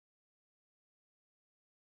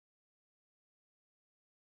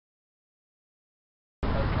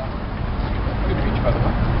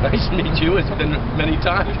Nice to meet you. It's been many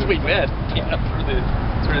times we met,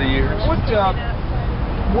 through the years.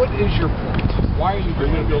 What is your point? Why are you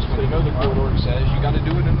doing this when you know the court order says you got to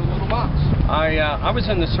do it in a little box? I was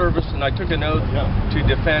in the service and I took an oath to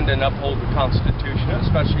defend and uphold the Constitution,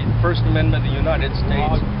 especially the First Amendment of the United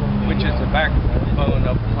States, which is the backbone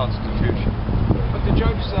of the Constitution. But the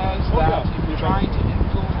judge says that if you're trying to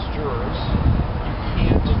influence jurors, you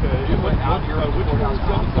can't do it out here in the courthouse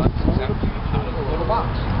complex except out of the little box.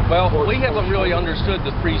 Well, we haven't really understood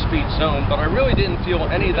the free speech zone, but I really didn't feel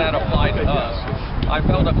any of that applied to us. I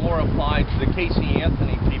felt it more applied to the Casey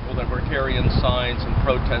Anthony people that were carrying signs and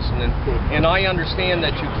protesting, and I understand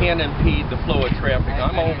that you can't impede the flow of traffic.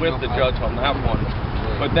 I'm all with the judge on that one.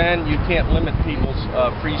 But then you can't limit people's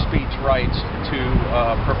free speech rights to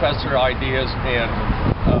profess their ideas and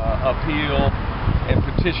appeal and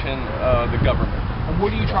petition the government. And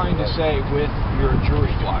what are you trying to say with your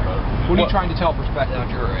jury flyer? What are you trying to tell prospective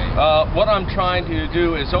jury? What I'm trying to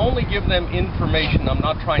do is only give them information. I'm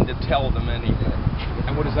not trying to tell them anything.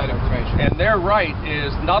 And what is that information? And their right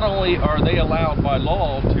is not only are they allowed by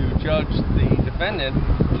law to judge the defendant,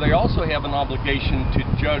 but they also have an obligation to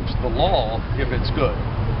judge the law if it's good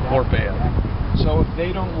or bad. So if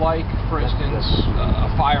they don't like, for instance, a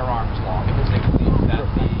firearms law because they believe that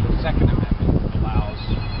the Second Amendment allows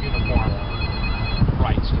uniform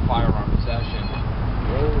rights to firearm possession,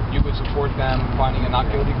 you would support them finding a not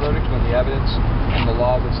guilty verdict when the evidence and the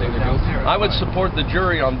law would say they're guilty? I would support the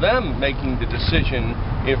jury on them making the decision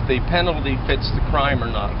if the penalty fits the crime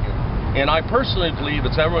or not. And I personally believe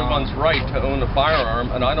it's everyone's right to own a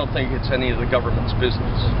firearm, and I don't think it's any of the government's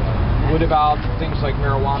business. What about things like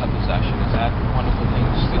marijuana possession? Is that one of the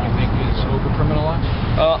things that you think is over-criminalized?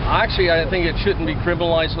 Actually, I think it shouldn't be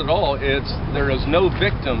criminalized at all. There is no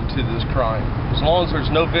victim to this crime. As long as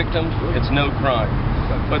there's no victim, it's no crime.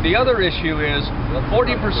 But the other issue is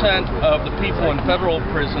 40% of the people in federal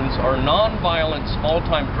prisons are non-violent,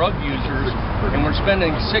 small-time drug users, and we're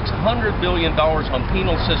spending $600 billion on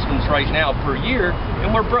penal systems right now per year,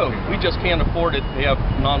 and we're broke. We just can't afford it to have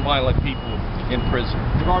non-violent people in prison.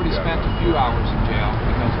 You've already spent a few hours in jail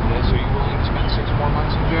because of this. Are you willing to spend 6 more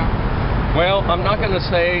months in jail? Well, I'm not going to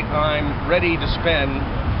say I'm ready to spend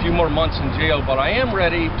a few more months in jail, but I am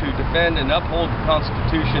ready to defend and uphold the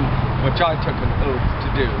Constitution, which I took an oath to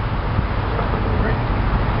do.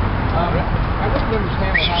 I wouldn't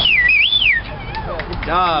understand what happened. Good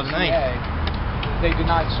job, nice. They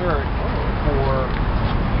denied cert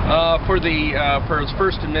for his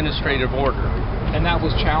first administrative order. And that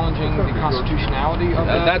was challenging the constitutionality of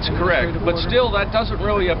that? That's correct. But still, that doesn't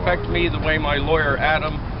really affect me the way my lawyer,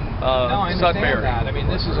 Adam, no, I understand that. I mean,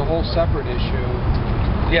 this is a whole separate issue.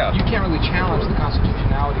 Yeah. You can't really challenge the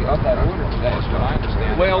constitutionality of that order today, is what I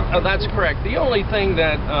understand. Well, that's correct. The only thing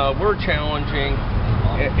that we're challenging,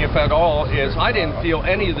 if at all, is I didn't feel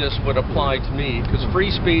any of this would apply to me, because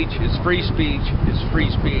free speech is free speech is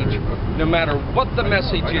free speech. No matter what the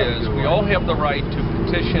message is, we all have the right to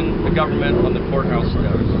petition the government on the courthouse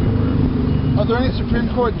steps. Are there any Supreme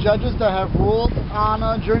Court judges that have ruled on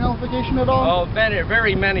jury nullification at all? Oh,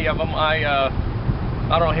 very many of them. I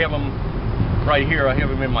don't have them right here. I have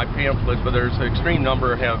them in my pamphlet, but there's an extreme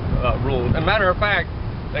number have ruled. As a matter of fact,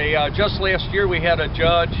 just last year we had a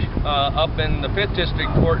judge up in the 5th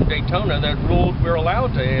District Court in Daytona that ruled we're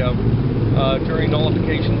allowed to have jury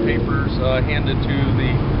nullification papers handed to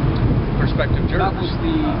the prospective jurors. That was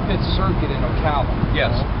the 5th Circuit in Ocala.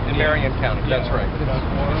 Yes, in Marion County. That's right.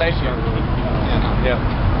 Thank you. Yeah.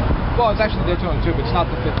 Well, it's actually Daytona too, but it's not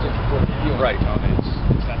the 5th District Court of Appeal. Right.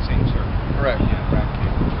 It's that same circuit. Correct. Yeah, right.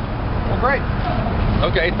 Well, great.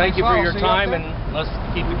 Okay, thank you for your time, and let's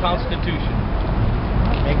keep the Constitution.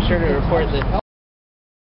 Make sure to report this.